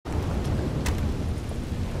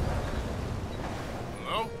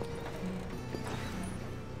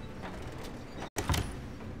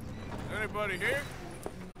anybody here?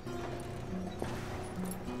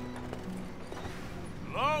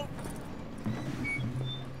 Hello?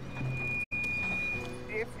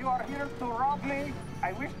 If you are here to rob me,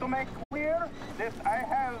 I wish to make clear that I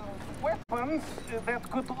have weapons that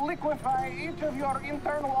could liquefy each of your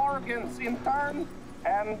internal organs in turn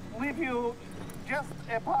and leave you just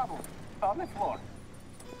a puddle on the floor.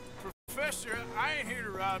 Professor, I ain't here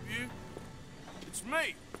to rob you. It's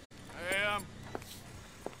me.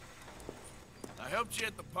 I helped you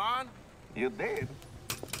at the pond. You did?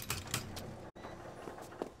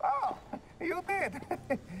 Oh, you did.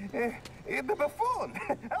 The buffoon.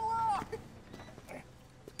 Hello.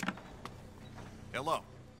 Hello.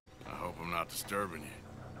 I hope I'm not disturbing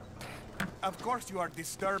you. Of course you are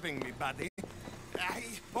disturbing me, buddy. I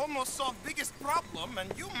almost solved biggest problem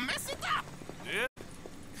and you mess it up. Did?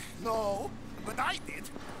 No, but I did.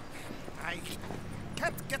 I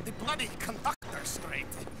can't get the bloody conductor straight.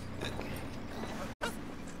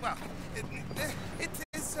 Well, it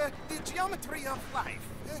is the geometry of life.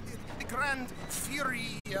 The grand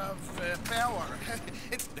fury of power.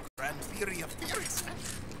 It's the grand theory of theories.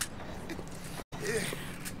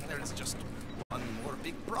 There is just one more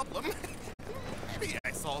big problem. Maybe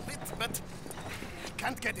I solve it, but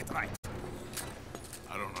can't get it right.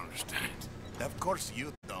 I don't understand. Of course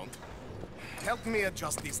you don't. Help me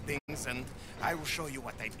adjust these things and I will show you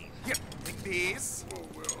what I mean. Here, take these. Oh,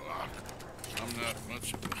 well, I'm not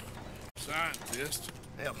much of a scientist.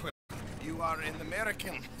 Well, you are an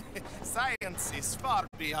American. Science is far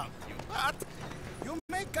beyond you, but you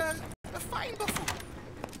make a fine buffoon.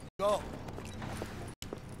 Go.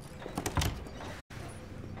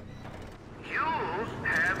 You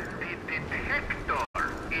have the detector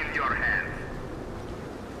in your hand.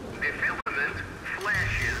 The filament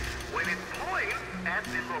flashes when it points at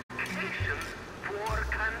the location for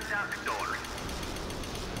conductors.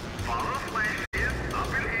 Follow flashes up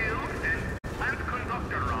in hills and plant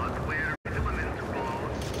conductor rods where filament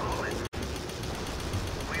glows solid.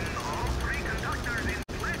 When all three conductors in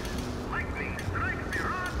place, lightning strikes the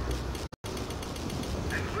rod,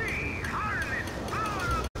 and we harness power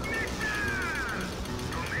of nature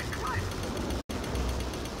to make life.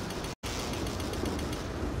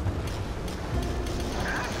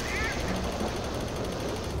 That's it.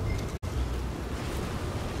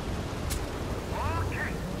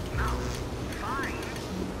 Okay, now find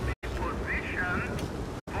the position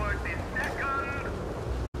for the second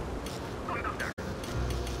conductor.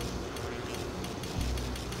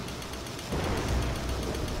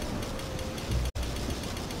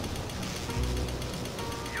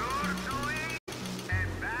 You're doing a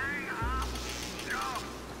bang-up job.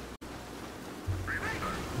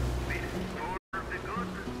 Remember, this is for the good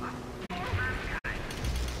of all mankind.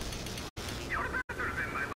 You're better than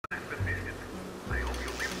my last visit. I hope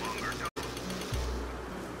you live longer, too.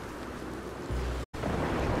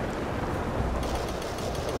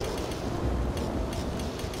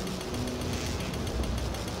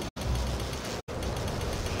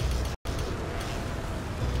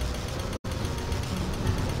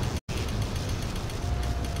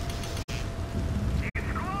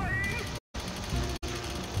 It's going!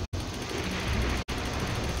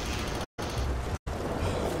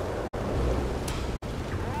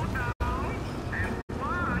 Two down and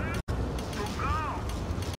one to go.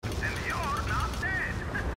 And you're not dead.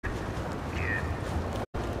 Yet.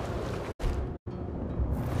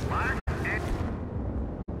 What is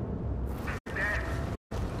that?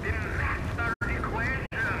 The master equation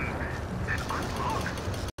that unlocks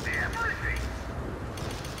everything.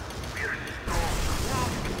 We're so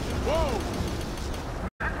close. Whoa!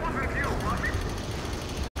 That wasn't you, was it?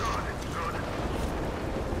 Good, good.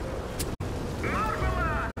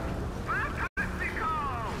 Marvelous! Fantastico!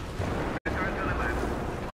 Return to the left.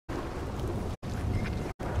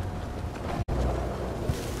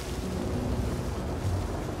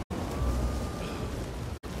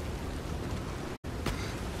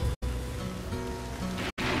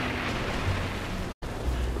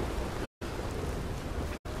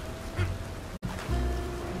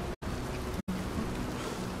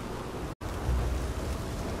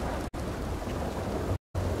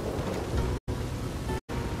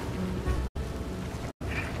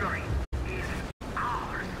 History is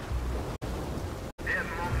ours. The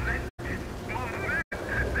momentous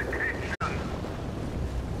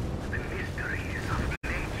the mysteries of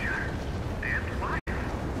nature and life.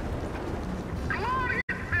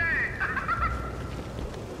 Glorious day!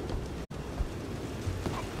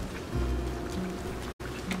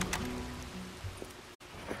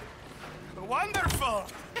 Wonderful!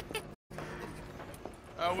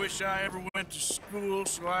 I wish I ever went to school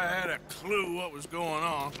so I had a clue what was going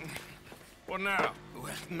on. What now?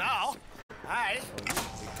 Well, now, I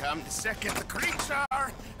become the second creature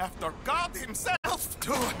after God himself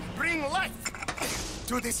to bring life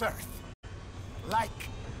to this earth. Like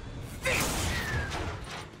this!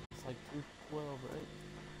 It's like 212,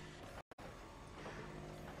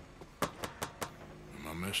 right? Am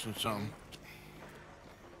I missing something?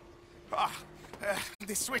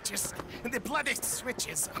 The switches. The bloody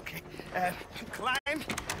switches. Okay. Climb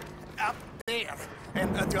up there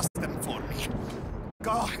and adjust them for me.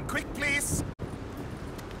 Go quick, please.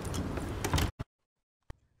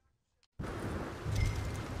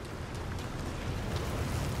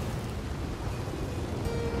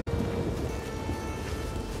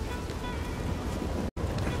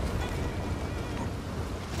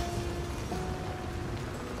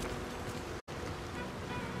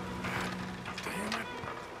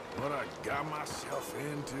 What I got myself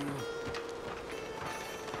into?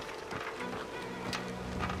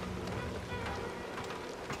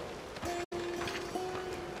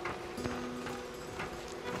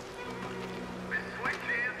 The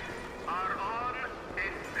switches are on a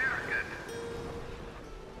circuit.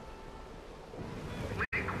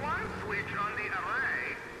 Flick one switch on the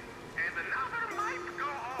array, and another might go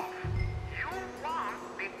off. You want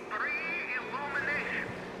the 3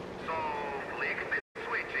 illuminations, so flick the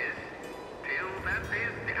switches till that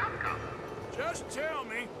is the outcome. Just tell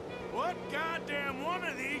me, what goddamn one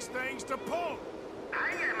of these things to pull?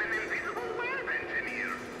 I am an invisible wave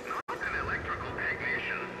engineer, not an electrical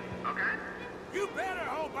technician, okay? You better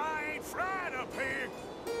hope I ain't fried up here.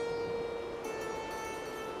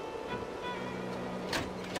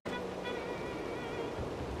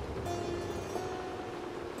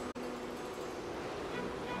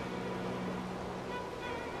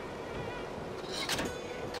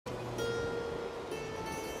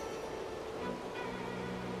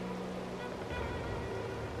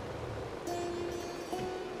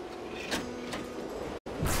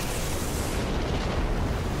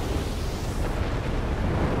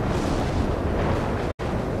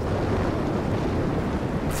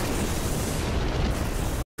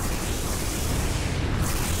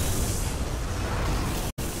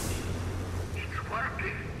 It's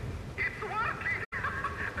working! It's working!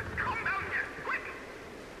 Come down here, quick!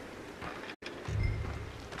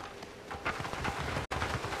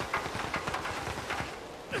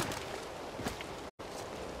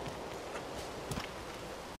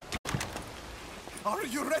 Are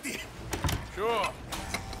you ready? Sure.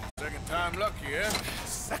 Second time lucky, eh?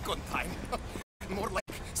 Second time. More like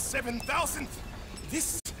 7,000th.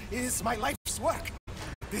 This is my life's work.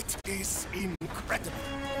 It is incredible.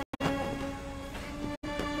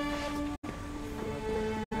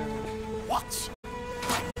 Watch.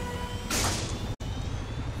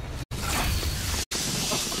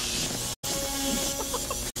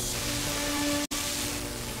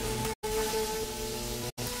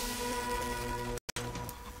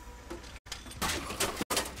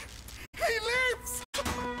 He lives!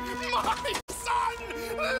 My son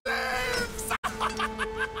lives!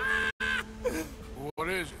 What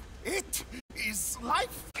is it? It is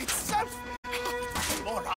life itself.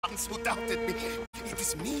 Morons who doubted me. It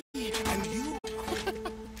is me and you.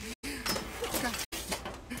 God,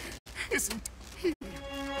 isn't he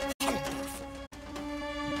wonderful?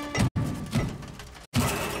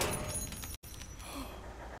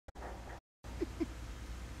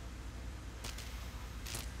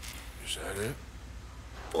 Is that it?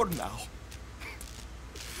 For now.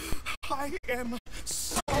 I am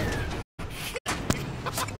so happy.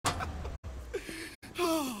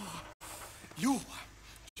 You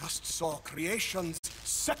just saw creation's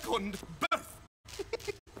second birth.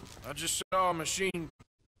 I just saw a machine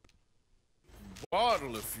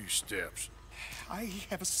waddle a few steps. I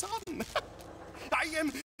have a son. I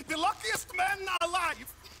am the luckiest man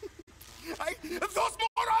alive. Those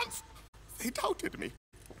morons, they doubted me.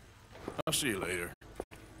 I'll see you later.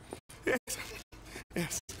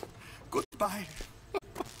 Yes. Goodbye.